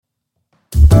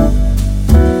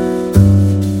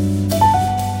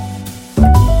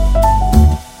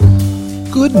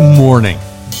Good morning.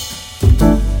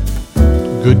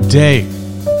 Good day.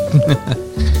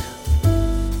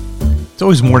 It's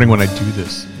always morning when I do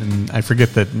this, and I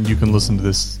forget that you can listen to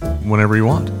this whenever you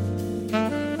want.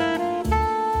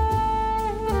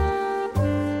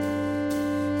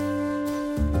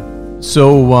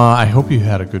 So I hope you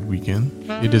had a good weekend.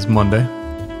 It is Monday,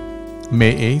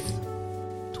 May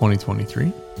 8th,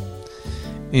 2023.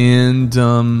 And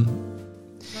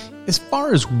as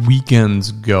far as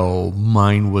weekends go,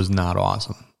 mine was not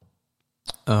awesome.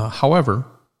 However,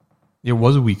 it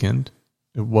was a weekend.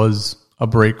 It was a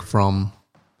break from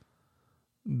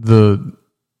the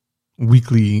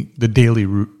daily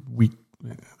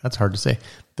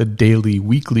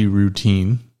weekly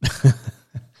routine.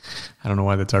 I don't know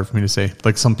why that's hard for me to say.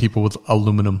 Like some people with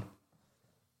aluminum.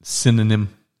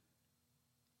 Cinnamon.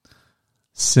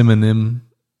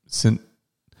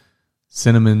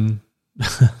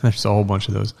 There's a whole bunch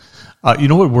of those. You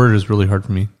know what word is really hard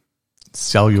for me?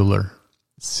 Cellular.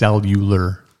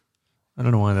 I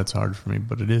don't know why that's hard for me,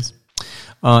 but it is.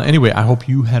 Anyway, I hope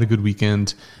you had a good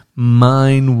weekend.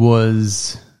 Mine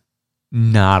was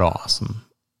not awesome.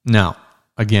 Now,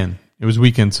 again, it was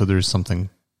weekend, so there's something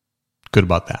good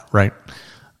about that, right?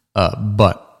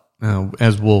 But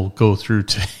as we'll go through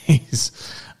today's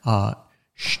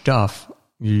stuff,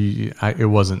 it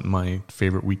wasn't my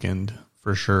favorite weekend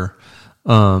for sure,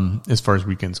 as far as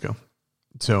weekends go.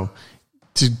 So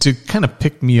to kind of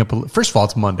pick me up, first of all,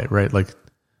 it's Monday, right? Like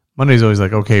Monday's always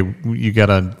like, okay, you got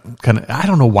to kind of, I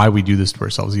don't know why we do this to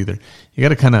ourselves either. You got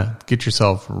to kind of get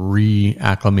yourself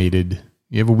reacclimated.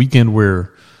 You have a weekend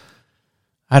where,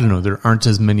 I don't know, there aren't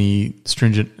as many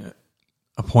stringent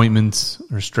appointments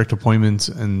or strict appointments,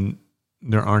 and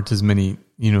there aren't as many,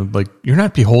 like you're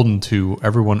not beholden to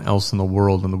everyone else in the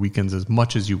world on the weekends as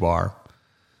much as you are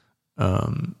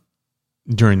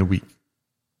during the week.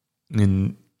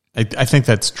 And I think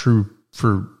that's true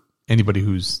for anybody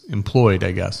who's employed,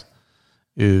 I guess,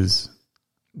 is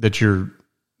that you're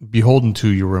beholden to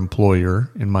your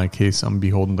employer. In my case, I'm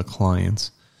beholden to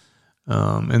clients.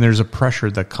 And there's a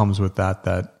pressure that comes with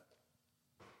that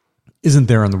isn't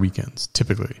there on the weekends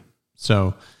typically.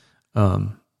 So,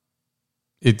 and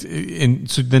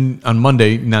so then on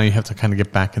Monday, now you have to kind of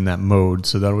get back in that mode.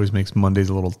 So that always makes Mondays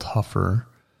a little tougher.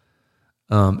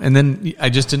 And then I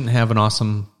just didn't have an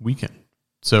awesome weekend.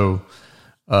 So,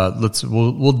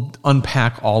 we'll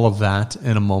unpack all of that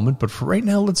in a moment. But for right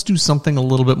now, let's do something a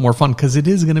little bit more fun, because it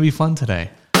is going to be fun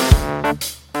today.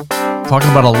 Talking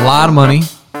about a lot of money,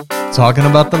 talking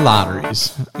about the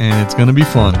lotteries, and it's going to be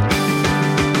fun.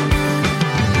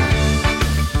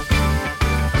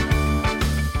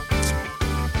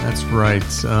 That's right.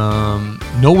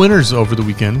 No winners over the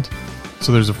weekend.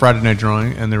 So there's a Friday night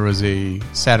drawing and there was a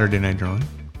Saturday night drawing.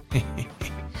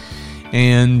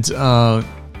 And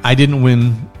I didn't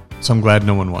win, so I'm glad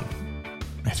no one won.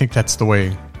 I think that's the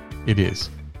way it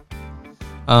is.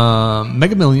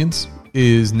 Mega Millions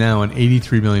is now an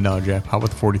 $83 million jackpot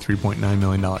with a $43.9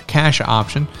 million cash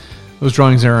option. Those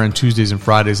drawings are on Tuesdays and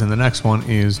Fridays, and the next one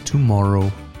is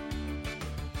tomorrow.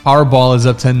 Powerball is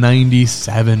up to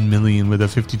 $97 million with a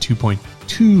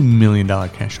 $52.2 million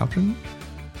cash option.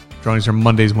 Drawings are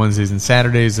Mondays, Wednesdays, and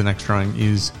Saturdays. The next drawing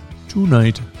is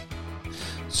tonight.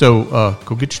 So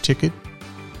go get your ticket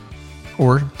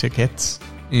or tickets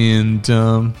and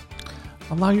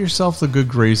allow yourself the good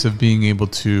grace of being able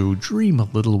to dream a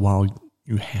little while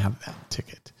you have that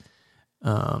ticket.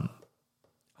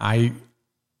 I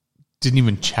didn't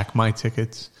even check my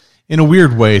tickets. In a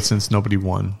weird way, since nobody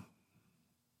won,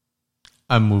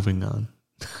 I'm moving on.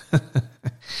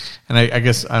 And I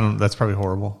guess that's probably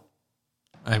horrible.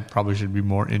 I probably should be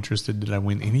more interested. Did I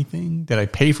win anything? Did I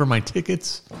pay for my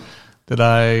tickets?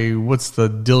 What's the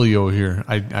dealio here?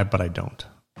 But I don't.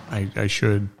 I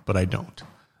should, but I don't.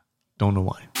 Don't know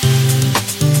why.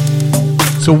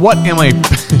 So what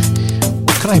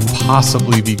could I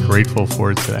possibly be grateful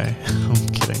for today? I'm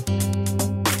kidding.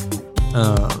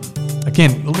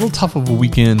 Again, a little tough of a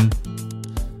weekend.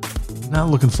 Not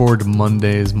looking forward to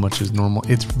Monday as much as normal.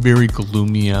 It's very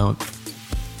gloomy out.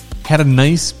 Had a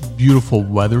nice, beautiful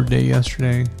weather day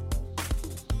yesterday.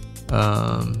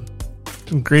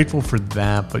 I'm grateful for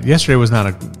that, but yesterday was not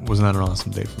an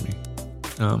awesome day for me.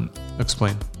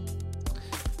 Explain.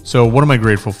 So, what am I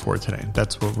grateful for today?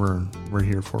 That's what we're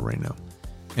here for right now,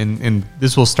 and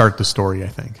this will start the story, I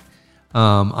think.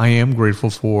 I am grateful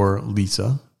for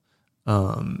Lisa.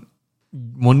 One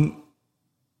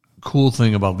cool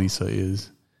thing about Lisa is,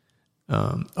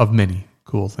 of many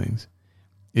cool things,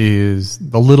 is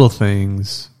the little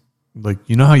things. Like,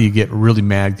 you know how you get really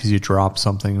mad because you drop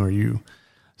something or you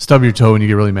stub your toe and you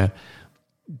get really mad?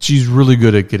 She's really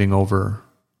good at getting over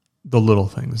the little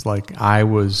things. Like I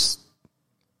was,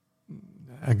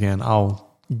 again,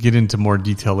 I'll get into more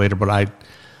detail later, but I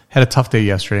had a tough day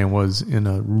yesterday and was in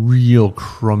a real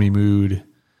crummy mood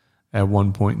at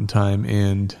one point in time,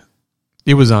 and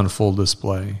it was on full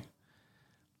display.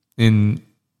 And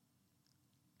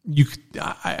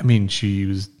she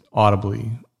was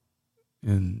audibly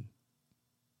and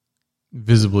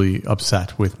visibly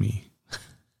upset with me,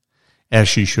 as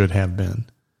she should have been.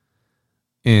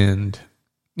 And,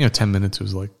 10 minutes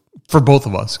was like, for both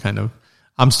of us, kind of.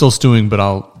 I'm still stewing, but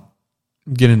I'll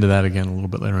get into that again a little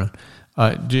bit later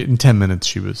on. In 10 minutes,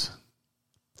 she was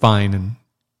fine, and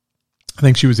I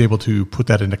think she was able to put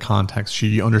that into context.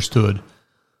 She understood.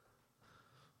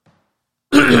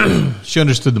 She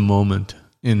understood the moment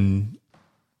in,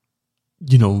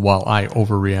 while I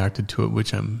overreacted to it,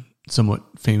 which I'm somewhat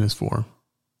famous for.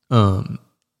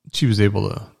 She was able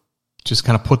to just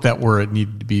kind of put that where it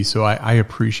needed to be. So I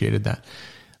appreciated that.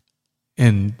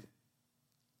 And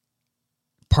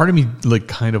part of me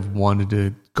kind of wanted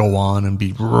to go on and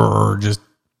be just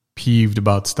peeved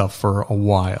about stuff for a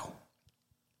while.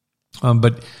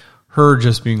 But her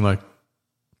just being like,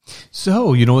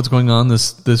 so, what's going on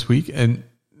this week? And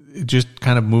just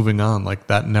kind of moving on, like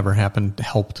that never happened,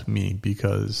 helped me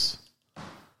because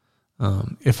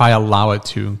if I allow it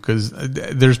to, because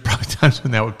there's probably times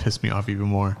when that would piss me off even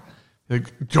more. Like,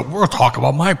 we'll talk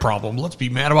about my problem. Let's be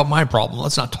mad about my problem.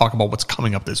 Let's not talk about what's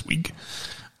coming up this week.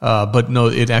 But no,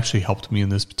 it actually helped me in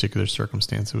this particular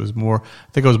circumstance. It was more,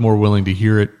 I think I was more willing to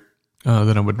hear it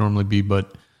than I would normally be.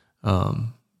 But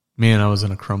man, I was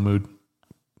in a crumb mood.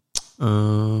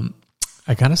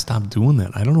 I kind of stopped doing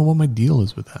that. I don't know what my deal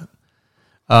is with that.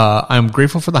 I'm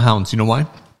grateful for the hounds. You know why?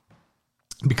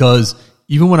 Because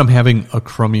even when I'm having a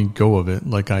crummy go of it,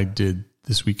 like I did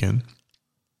this weekend,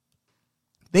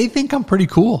 they think I'm pretty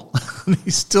cool. They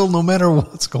still, no matter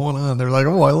what's going on, they're like,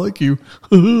 "Oh, I like you."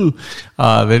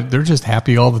 They're just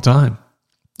happy all the time,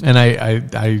 and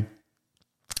I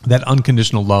that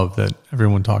unconditional love that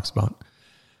everyone talks about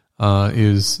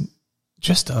is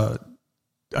just a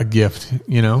gift.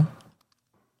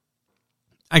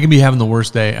 I could be having the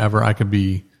worst day ever. I could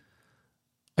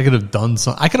have done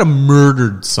something. I could have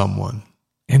murdered someone,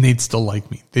 and they'd still like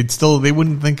me. They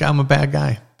wouldn't think I'm a bad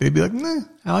guy. They'd be like, "Nah,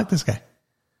 I like this guy."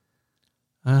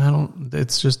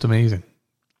 It's just amazing.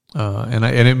 And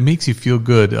it makes you feel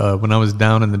good. When I was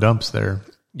down in the dumps there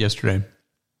yesterday,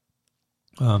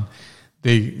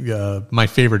 my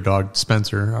favorite dog,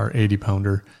 Spencer, our 80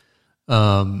 pounder,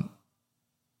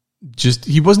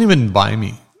 he wasn't even by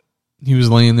me. He was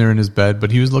laying there in his bed,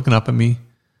 but he was looking up at me.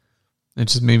 It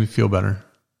just made me feel better.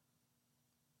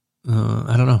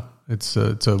 I don't know. It's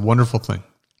a wonderful thing.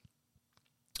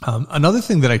 Another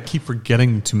thing that I keep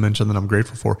forgetting to mention that I'm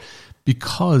grateful for,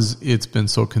 because it's been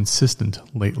so consistent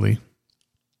lately,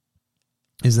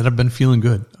 is that I've been feeling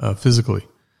good physically.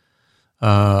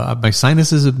 My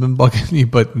sinuses have been bugging me,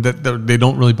 but they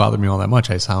don't really bother me all that much.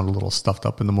 I sound a little stuffed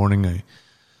up in the morning.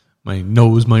 My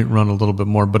nose might run a little bit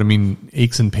more, but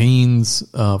aches and pains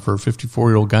for a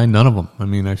 54-year-old guy, none of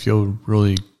them. I feel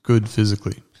really good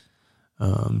physically.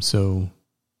 I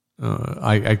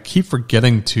keep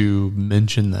forgetting to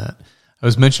mention that. I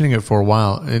was mentioning it for a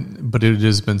while, but it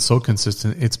has been so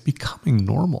consistent, it's becoming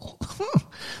normal.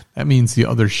 That means the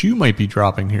other shoe might be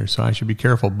dropping here, so I should be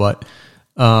careful. But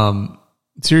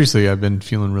seriously, I've been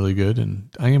feeling really good, and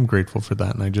I am grateful for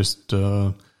that. And I just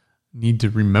need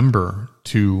to remember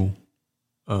to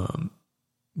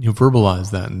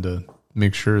verbalize that and to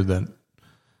make sure that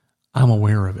I'm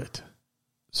aware of it.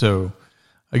 So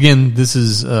again, this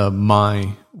is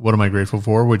what am I grateful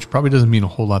for, which probably doesn't mean a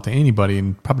whole lot to anybody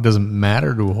and probably doesn't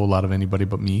matter to a whole lot of anybody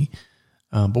but me.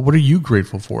 But what are you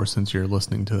grateful for since you're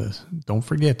listening to this? Don't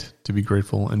forget to be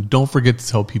grateful, and don't forget to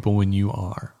tell people when you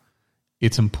are.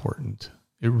 It's important.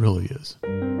 It really is.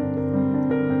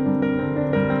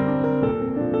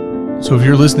 So if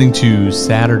you're listening to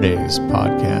Saturday's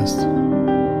podcast,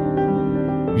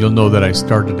 you'll know that I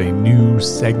started a new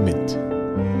segment.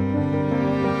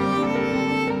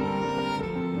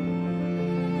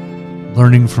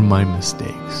 Learning from my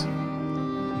mistakes.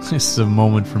 This is a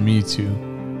moment for me to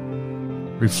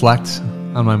reflect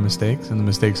on my mistakes and the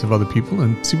mistakes of other people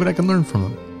and see what I can learn from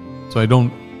them. So they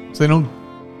don't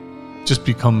just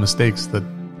become mistakes that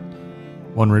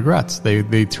one regrets.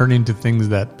 They turn into things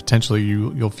that potentially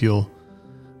you'll feel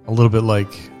a little bit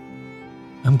like,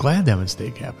 I'm glad that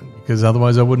mistake happened, because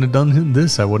otherwise I wouldn't have done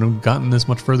this. I wouldn't have gotten this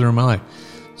much further in my life.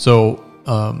 So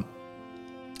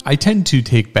I tend to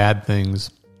take bad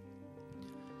things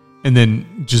and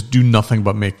then just do nothing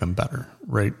but make them better,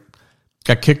 right?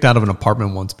 Got kicked out of an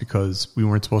apartment once because we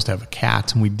weren't supposed to have a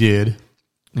cat, and we did,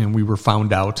 and we were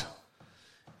found out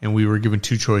and we were given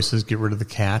two choices: get rid of the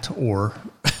cat or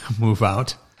move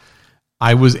out.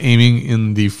 I was aiming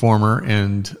in the former,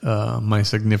 and my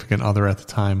significant other at the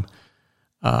time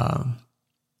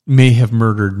may have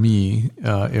murdered me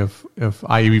if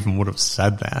I even would have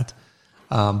said that.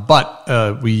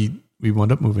 But we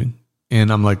wound up moving,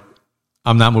 and I'm like,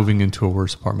 I'm not moving into a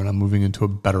worse apartment. I'm moving into a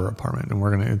better apartment,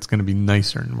 and it's gonna be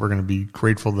nicer, and we're gonna be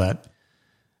grateful that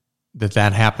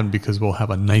happened, because we'll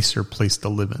have a nicer place to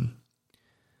live in.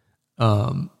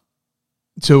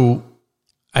 So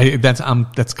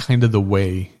that's kind of the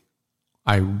way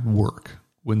I work.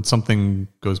 When something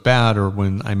goes bad or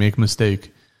when I make a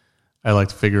mistake, I like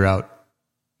to figure out,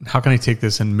 how can I take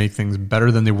this and make things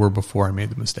better than they were before I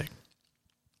made the mistake?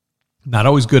 Not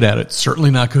always good at it. Certainly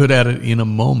not good at it in a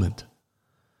moment.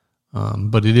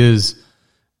 But it is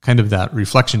kind of that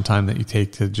reflection time that you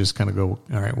take to just kind of go,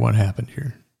 all right, what happened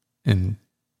here? And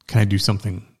can I do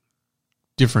something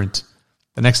different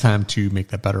the next time to make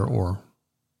that better, or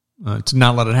to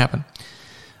not let it happen?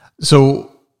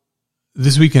 So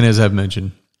this weekend, as I've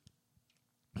mentioned,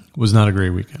 was not a great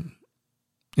weekend.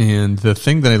 And the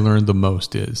thing that I learned the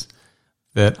most is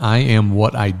that I am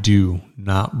what I do,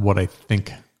 not what I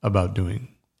think about doing.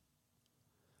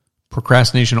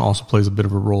 Procrastination also plays a bit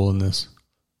of a role in this.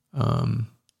 But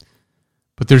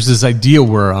there's this idea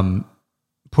where I'm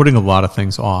putting a lot of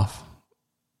things off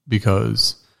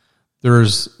because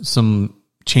there's some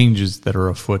changes that are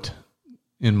afoot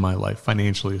in my life,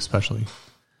 financially especially,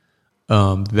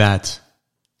 that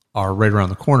are right around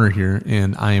the corner here.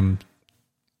 And I'm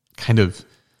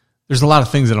there's a lot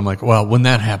of things that I'm like, well, when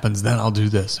that happens, then I'll do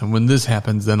this. And when this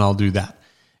happens, then I'll do that.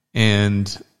 And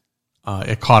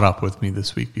it caught up with me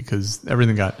this week because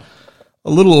everything got a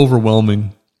little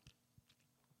overwhelming,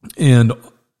 and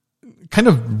kind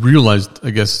of realized,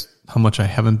 I guess, how much I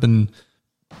haven't been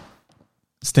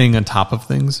staying on top of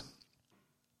things,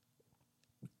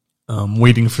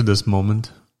 waiting for this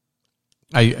moment.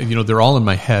 They're all in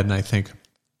my head, and I think,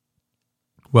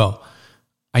 well,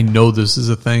 I know this is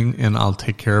a thing, and I'll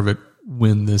take care of it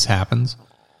when this happens.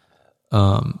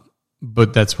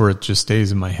 But that's where it just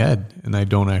stays in my head, and I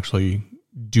don't actually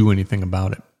do anything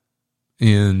about it.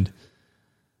 And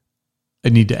I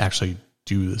need to actually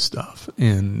do this stuff.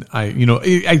 And I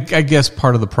guess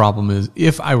part of the problem is,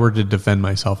 if I were to defend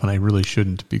myself, and I really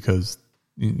shouldn't, because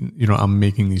I'm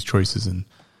making these choices and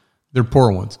they're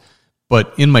poor ones.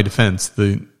 But in my defense,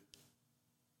 the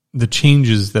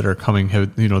changes that are coming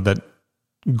have, that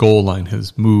goal line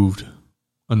has moved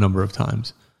a number of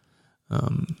times.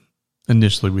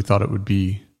 Initially, we thought it would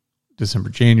be December,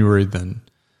 January, then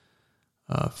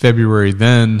February.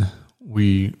 Then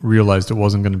we realized it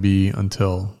wasn't going to be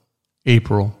until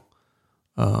April.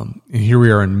 And here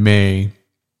we are in May.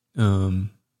 And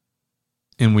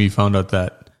we found out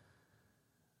that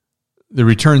the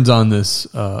returns on this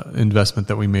investment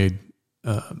that we made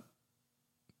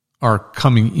are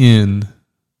coming in,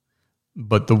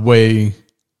 but the way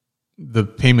the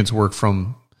payments work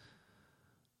from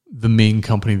the main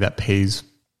company that pays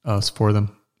us for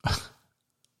them,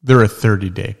 they're a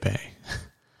 30-day pay.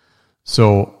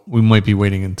 So we might be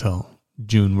waiting until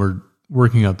June. We're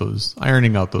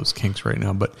ironing out those kinks right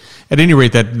now. But at any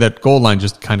rate, that goal line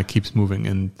just kind of keeps moving,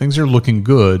 and things are looking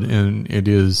good, and it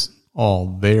is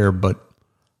all there, but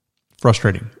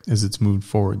frustrating as it's moved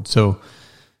forward. So,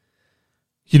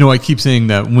 I keep saying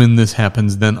that when this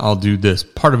happens, then I'll do this.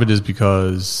 Part of it is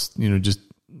because,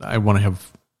 I want to have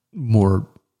more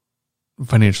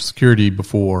financial security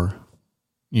before,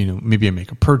 maybe I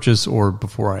make a purchase, or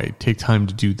before I take time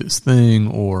to do this thing,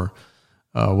 or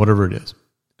whatever it is.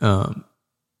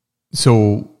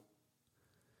 So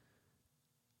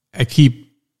I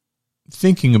keep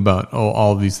thinking about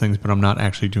all of these things, but I'm not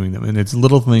actually doing them. And it's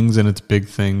little things and it's big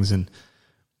things. And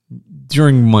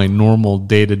during my normal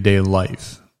day-to-day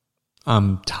life,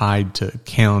 I'm tied to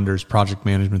calendars, project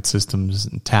management systems,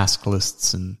 and task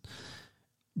lists, and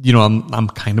I'm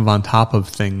kind of on top of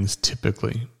things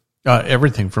typically.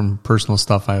 Everything from personal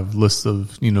stuff. I have lists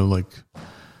of like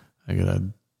I gotta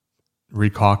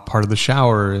recaulk part of the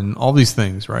shower and all these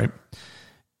things, right?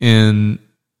 And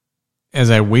as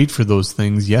I wait for those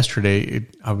things, yesterday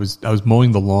I was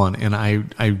mowing the lawn, and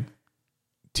I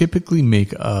typically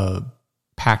make a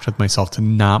pact with myself to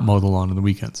not mow the lawn on the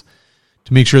weekends,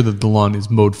 to make sure that the lawn is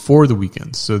mowed for the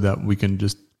weekends so that we can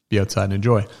just be outside and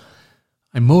enjoy.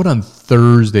 I mowed on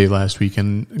Thursday last week,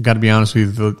 and got to be honest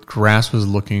with you, the grass was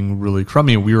looking really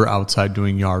crummy, and we were outside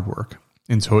doing yard work.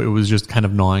 And so it was just kind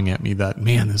of gnawing at me that,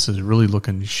 man, this is really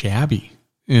looking shabby.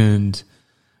 And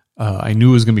I knew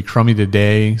it was going to be crummy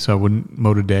today, so I wouldn't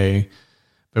mow today.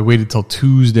 If I waited till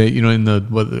Tuesday, it's going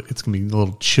to be a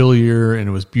little chillier, and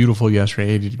it was beautiful yesterday,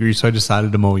 80 degrees, so I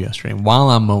decided to mow yesterday. And while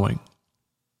I'm mowing,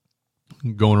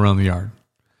 going around the yard,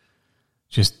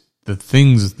 just the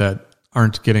things that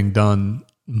aren't getting done,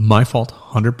 my fault,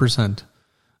 100%,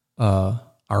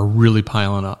 are really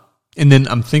piling up. And then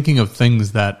I'm thinking of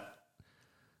things that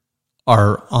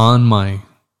are on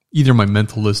either my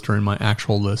mental list or in my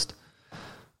actual list,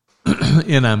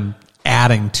 and I'm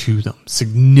adding to them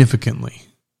significantly.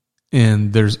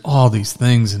 And there's all these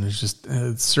things, and there's just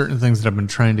certain things that I've been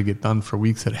trying to get done for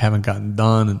weeks that haven't gotten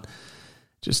done, and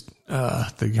just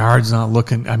the yard's not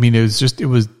looking. I mean, it was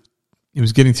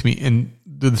getting to me. And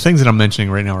the things that I'm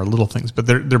mentioning right now are little things, but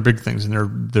they're big things,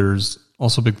 and there's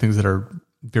also big things that are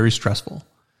very stressful,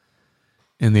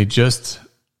 and they just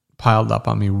piled up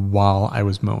on me while I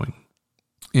was mowing.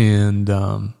 And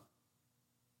I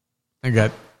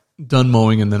got done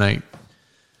mowing, and then I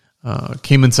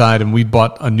came inside, and we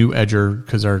bought a new edger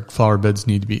because our flower beds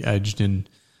need to be edged, and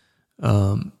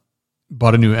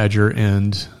bought a new edger,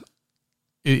 and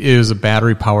it is a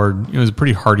battery powered. It was a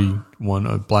pretty hardy one,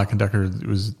 a Black & Decker. It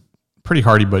was pretty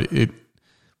hardy, but it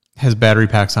has battery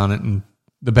packs on it, and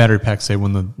the battery packs say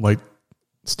when the light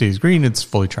stays green, it's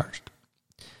fully charged.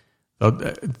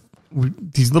 So,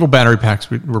 these little battery packs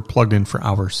were plugged in for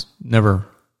hours. Never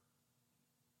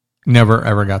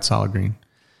ever got solid green.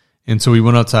 And so we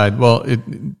went outside. Well,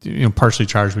 it partially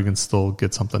charged. We can still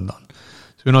get something done.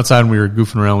 So we went outside, and we were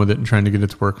goofing around with it and trying to get it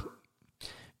to work.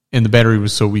 And the battery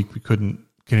was so weak we couldn't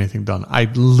get anything done. I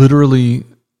literally,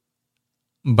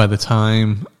 by the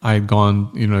time I'd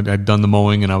gone, I'd done the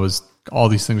mowing, and all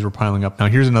these things were piling up. Now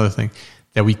here's another thing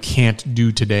that we can't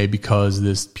do today because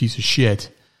this piece of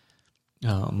shit.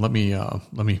 Let me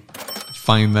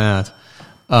find that.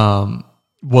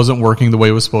 Wasn't working the way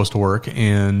it was supposed to work,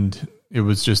 and it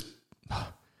was just,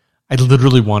 I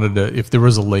literally wanted to, if there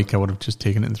was a lake, I would have just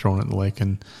taken it and thrown it in the lake.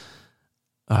 And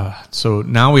so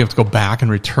now we have to go back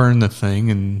and return the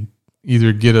thing and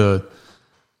either get a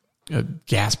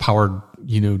gas-powered,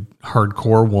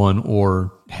 hardcore one,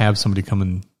 or have somebody come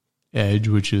and edge,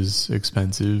 which is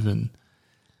expensive. And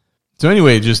so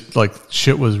anyway, just like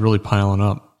shit was really piling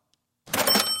up.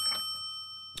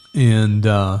 And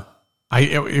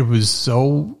it was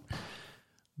so,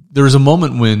 there was a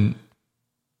moment when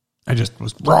I just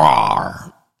was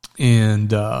raw,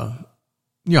 and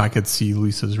I could see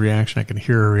Lisa's reaction, I could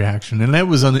hear her reaction, and that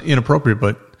was inappropriate,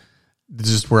 but it's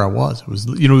just where I was. It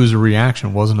was, it was a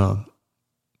reaction. It wasn't I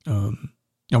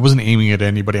wasn't aiming at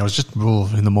anybody. I was just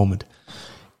in the moment,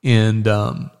 and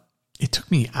it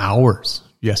took me hours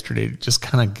yesterday to just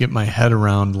kind of get my head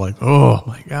around, like, oh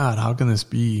my God, how can this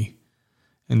be?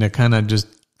 And to kind of just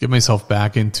get myself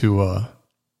back into a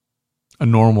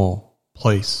normal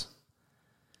place.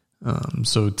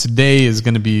 So today is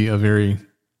going to be a very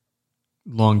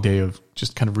long day of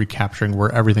just kind of recapturing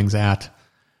where everything's at,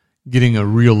 getting a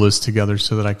real list together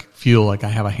so that I feel like I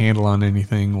have a handle on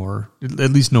anything, or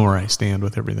at least know where I stand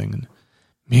with everything. And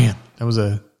man, that was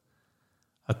a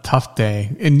tough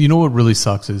day. And you know what really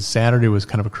sucks is Saturday was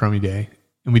kind of a crummy day,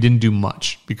 and we didn't do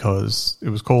much because it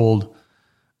was cold.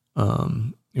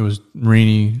 It was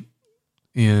rainy,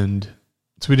 and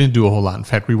so we didn't do a whole lot. In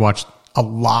fact, we watched a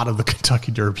lot of the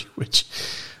Kentucky Derby, which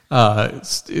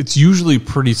it's usually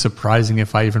pretty surprising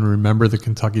if I even remember the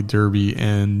Kentucky Derby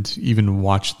and even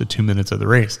watch the 2 minutes of the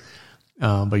race.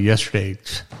 But yesterday,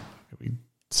 we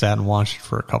sat and watched it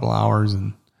for a couple hours,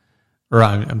 on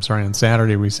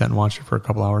Saturday we sat and watched it for a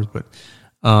couple hours, but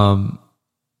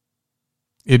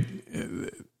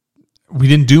we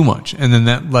didn't do much. And then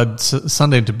that led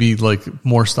Sunday to be like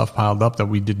more stuff piled up that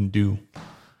we didn't do.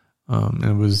 And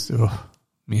it was,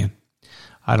 man,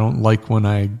 I don't like when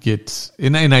I get,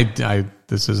 and I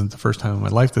this isn't the first time in my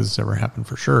life this has ever happened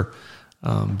for sure.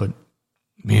 But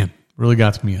man, really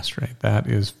got to me yesterday. That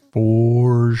is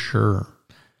for sure.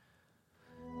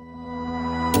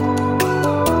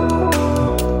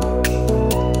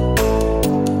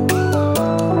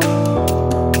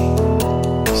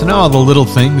 So now all the little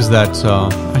things that,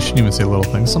 I shouldn't even say little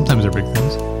things, sometimes they're big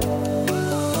things,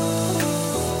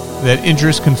 that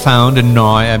interest, confound, and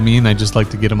gnaw at me, and I just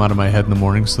like to get them out of my head in the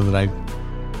morning so that I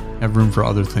have room for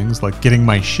other things, like getting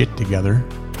my shit together.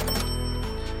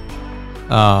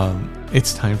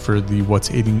 It's time for the What's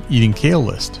Eating Kale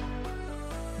list.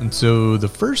 And so the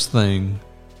first thing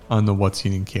on the What's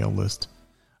Eating Kale list,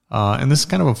 and this is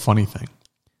kind of a funny thing,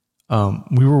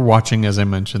 we were watching, as I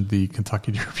mentioned, the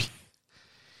Kentucky Derby.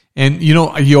 And, you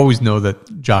always know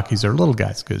that jockeys are little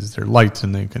guys because they're light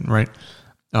and they can, right?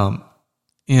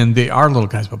 And they are little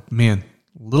guys, but man,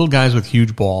 little guys with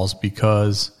huge balls,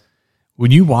 because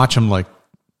when you watch them, like,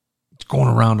 going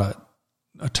around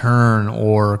a turn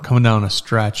or coming down a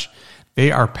stretch,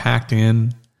 they are packed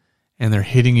in and they're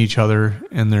hitting each other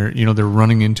and they're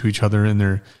running into each other and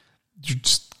they're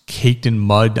just caked in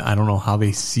mud. I don't know how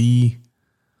they see,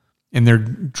 and they're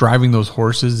driving those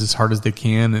horses as hard as they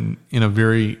can and in a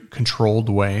very controlled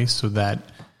way so that,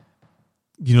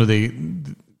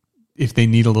 if they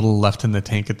need a little left in the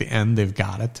tank at the end, they've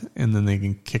got it, and then they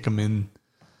can kick them in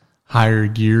higher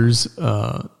gears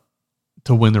to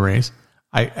win the race.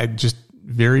 I just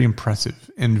very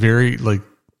impressive and very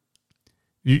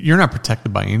you're not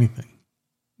protected by anything.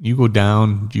 You go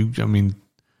down, you're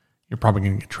probably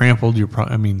going to get trampled. It's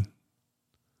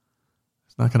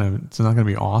not going to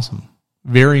be awesome.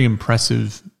 Very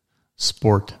impressive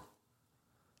sport.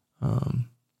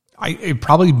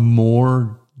 Probably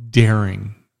more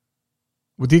daring,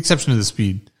 with the exception of the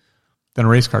speed, than a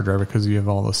race car driver because you have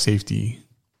all the safety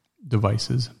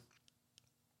devices.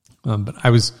 But I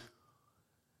was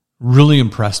really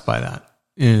impressed by that.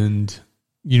 And,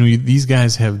 these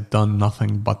guys have done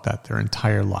nothing but that their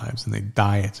entire lives, and they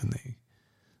diet and they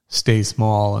stay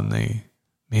small, and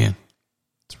it's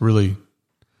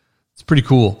pretty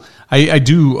cool.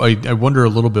 I wonder a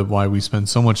little bit why we spend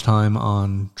so much time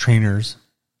on trainers.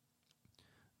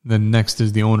 Then next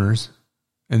is the owners.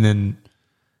 And then,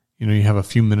 you have a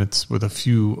few minutes with a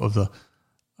few of the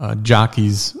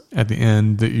jockeys at the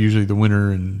end, usually the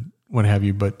winner and what have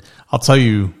you. But I'll tell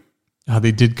you how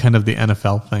they did kind of the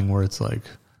NFL thing where it's like,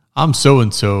 I'm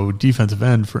so-and-so defensive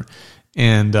end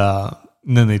and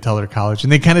then they tell their college.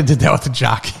 And they kind of did that with the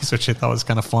jockeys, which I thought was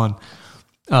kind of fun.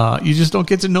 You just don't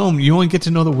get to know them. You only get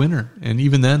to know the winner. And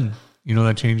even then,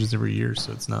 that changes every year.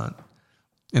 So it's not.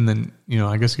 And then,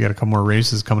 I guess you got a couple more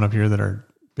races coming up here that are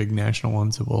big national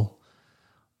ones that will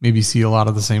maybe see a lot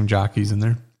of the same jockeys in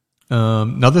there.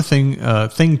 Another thing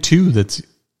too, that's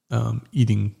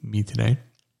eating me today.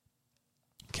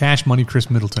 Cash Money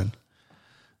Khris Middleton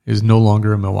is no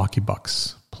longer a Milwaukee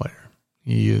Bucks player.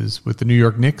 He is with the New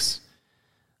York Knicks.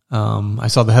 I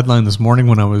saw the headline this morning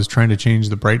when I was trying to change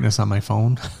the brightness on my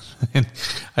phone. And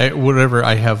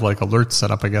I have like alerts set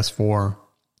up, I guess, for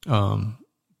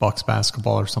Bucks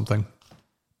basketball or something.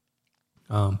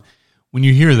 When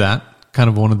you hear that, kind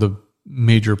of one of the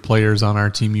major players on our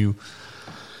team, you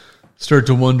start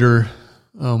to wonder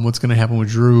what's going to happen with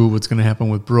Drew, what's going to happen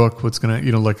with Brooke, what's going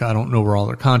to, I don't know where all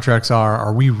their contracts are.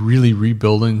 Are we really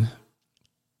rebuilding?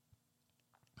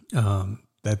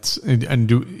 If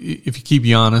you keep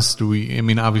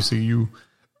Giannis, obviously you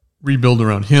rebuild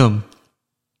around him,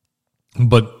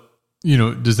 but,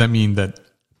 does that mean that,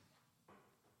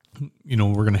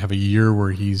 we're going to have a year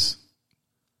where he's,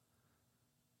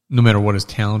 no matter what his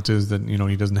talent is, that,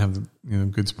 he doesn't have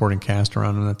good supporting cast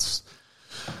around him? That's,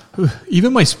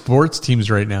 even my sports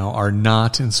teams right now are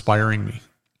not inspiring me,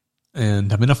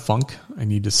 and I'm in a funk. I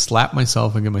need to slap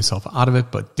myself and get myself out of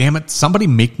it, but damn it, somebody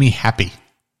make me happy.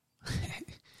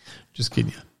 Just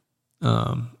kidding you.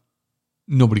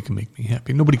 Nobody can make me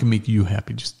happy. Nobody can make you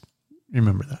happy. Just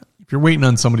remember that. If you're waiting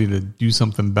on somebody to do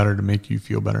something better to make you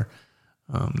feel better,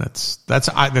 that's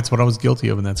what I was guilty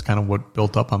of, and that's kind of what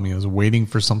built up on me. I was waiting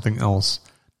for something else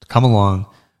to come along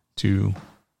to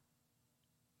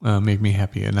make me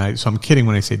happy. So I'm kidding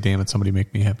when I say, damn it, somebody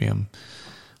make me happy. I'm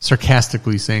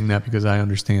sarcastically saying that because I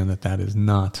understand that is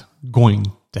not going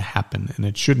to happen, and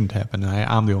it shouldn't happen. And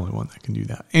I'm the only one that can do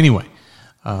that. Anyway,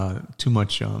 too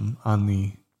much on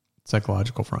the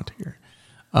psychological front here.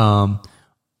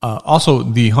 Also,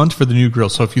 the hunt for the new grill.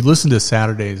 So if you listen to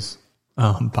Saturday's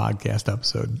podcast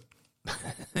episode,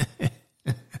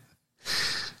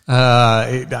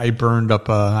 I burned up,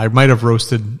 I might have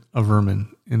roasted a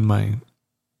vermin in my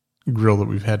grill that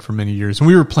we've had for many years. And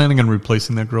we were planning on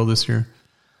replacing that grill this year.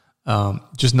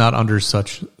 Just not under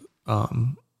such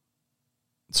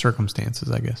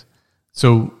circumstances, I guess.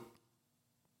 So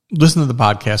listen to the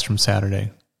podcast from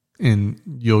Saturday, and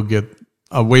you'll get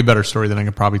a way better story than I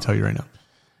can probably tell you right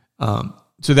now.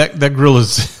 So that grill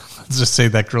is, let's just say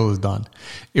that grill is done.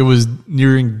 It was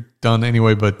nearing done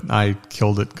anyway, but I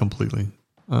killed it completely.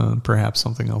 Perhaps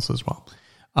something else as well.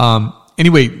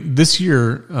 Anyway, this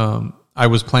year, I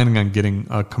was planning on getting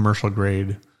a commercial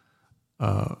grade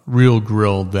real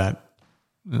grill that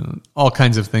all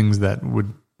kinds of things that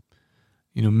would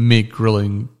make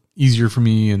grilling easier for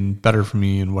me and better for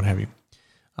me and what have you.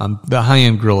 The high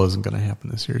end grill isn't going to happen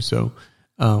this year, so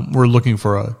we're looking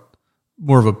for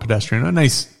more of a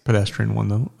nice pedestrian one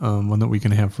though, one that we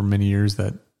can have for many years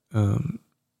that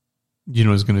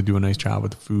is going to do a nice job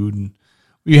with the food. And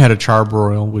we had a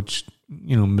charbroil, which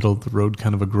middle of the road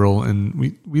kind of a grill,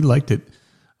 and we liked it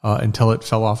until it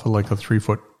fell off of like a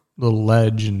 3-foot little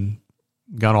ledge and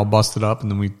got all busted up, and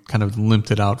then we kind of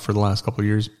limped it out for the last couple of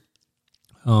years.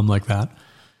 like that.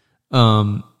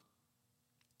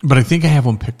 But I think I have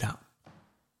one picked out.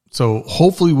 So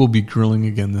hopefully we'll be grilling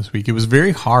again this week. It was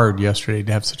very hard yesterday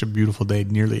to have such a beautiful day,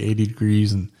 nearly 80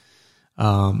 degrees, and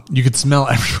you could smell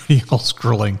everybody else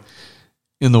grilling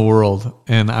in the world.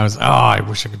 And I was, I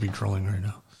wish I could be grilling right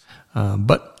now.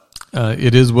 But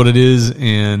it is what it is,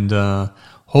 and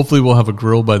hopefully we'll have a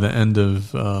grill by the end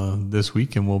of this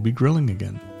week, and we'll be grilling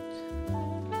again.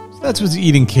 So that's what's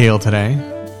eating kale today.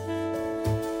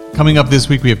 Coming up this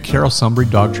week, we have Carol Sumbry,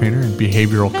 dog trainer and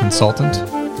behavioral consultant.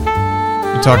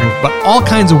 We're talking about all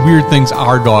kinds of weird things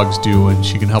our dogs do, and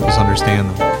she can help us understand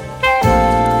them.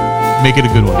 Make it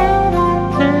a good one.